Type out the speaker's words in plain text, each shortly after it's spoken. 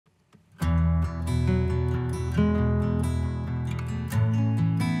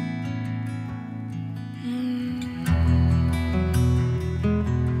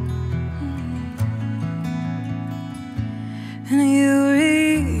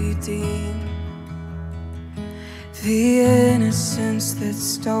that's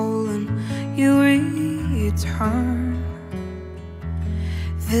stolen, you return.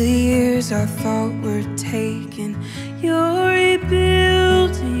 The years I thought were taken, you're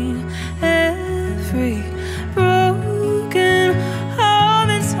rebuilding every broken home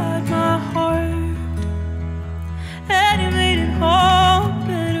inside my heart, and you made it all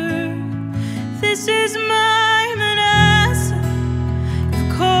better. This is my Manasseh.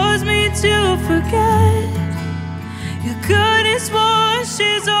 You've caused me to forget. Your goodness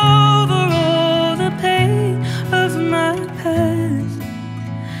washes over all the pain of my past.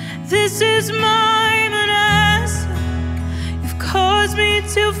 This is my Manasseh. You've caused me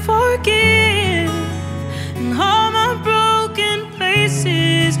to forgive. In all my broken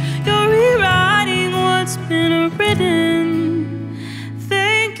places, you're rewriting what's been written.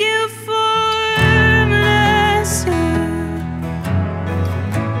 Thank you for Manasseh.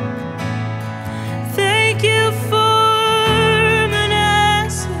 Thank you for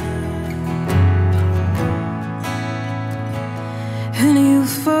Manasseh. And you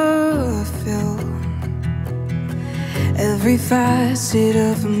fulfill every facet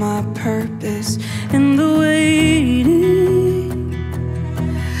of my purpose in the waiting.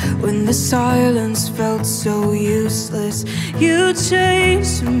 When the silence felt so useless, you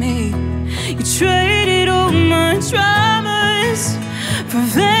changed me. You traded all my traumas for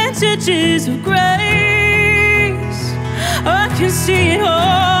vantages of grace. I can see it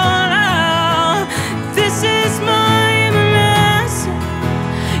all now. This is my Manasseh.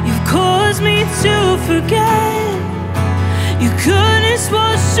 You've caused me to forget. Your goodness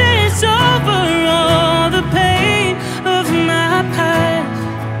washes over all the pain of my past.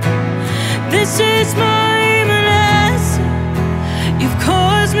 This is my Manasseh. You've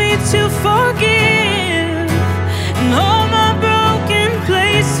caused me to forgive. In all my broken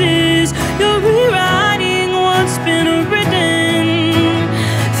places, you're rewriting what's been written.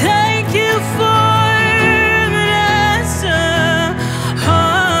 Thank you for Manasseh.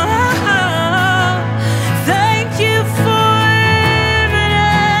 Oh, thank you for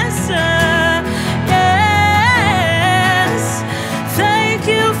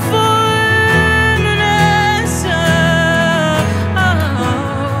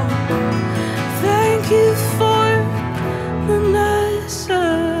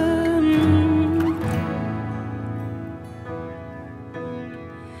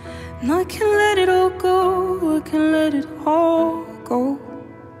and I can let it all go, I can let it all go.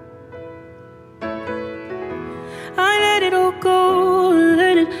 I let it all go,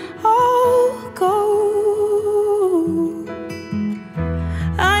 let it all go.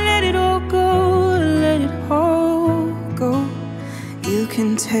 I let it all go, let it all go. You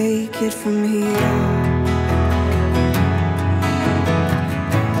can take it from here.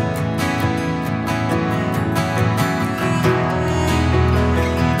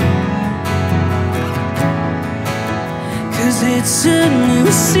 It's a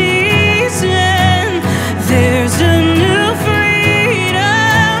new season, there's a new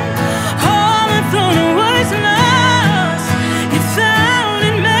freedom. All I thought was lost, you found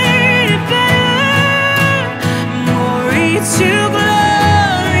and made it better. Glory to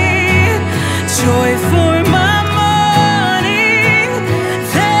glory, joy for my morning.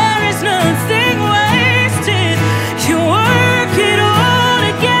 There is nothing wasted, you work it all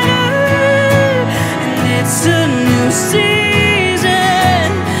together. And it's a new season,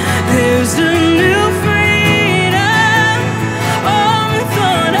 there's a new freedom. All I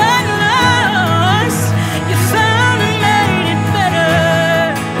thought I'd lost, you found and made it better.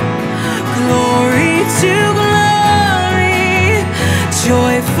 Glory to glory,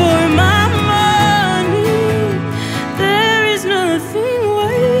 joy for my morning. There is nothing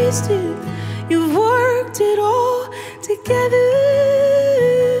wasted, you've worked it all together.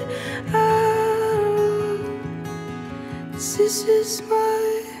 This is my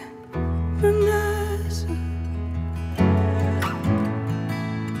Manasseh.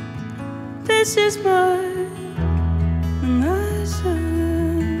 This is my Manasseh.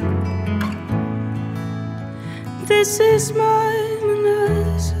 This is my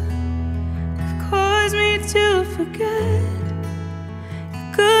Manasseh. You've caused me to forget. Your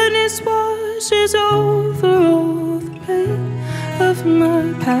goodness washes over all the pain of my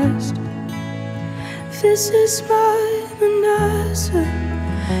past. This is my Manasseh.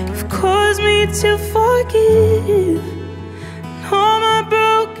 You've caused me to forgive. In all my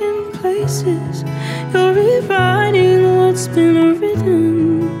broken places, you're rewriting what's been written.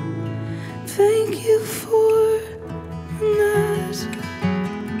 Thank you for Manasseh.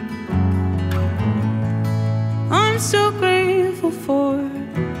 I'm so grateful for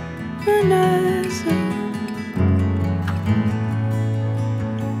Manasseh.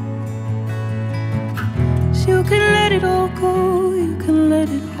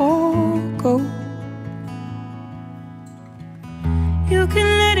 can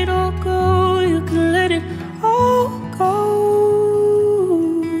let it all go, you can let it all go.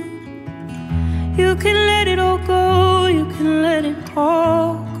 You can let it all go, you can let it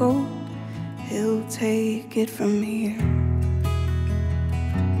all go. He'll take it from here.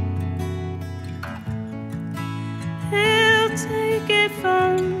 He'll take it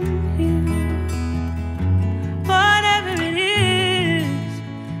from here. Whatever it is,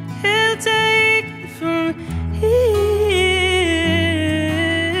 he'll take it from here.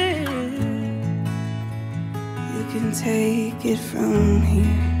 You can take it from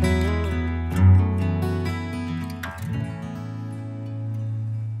here.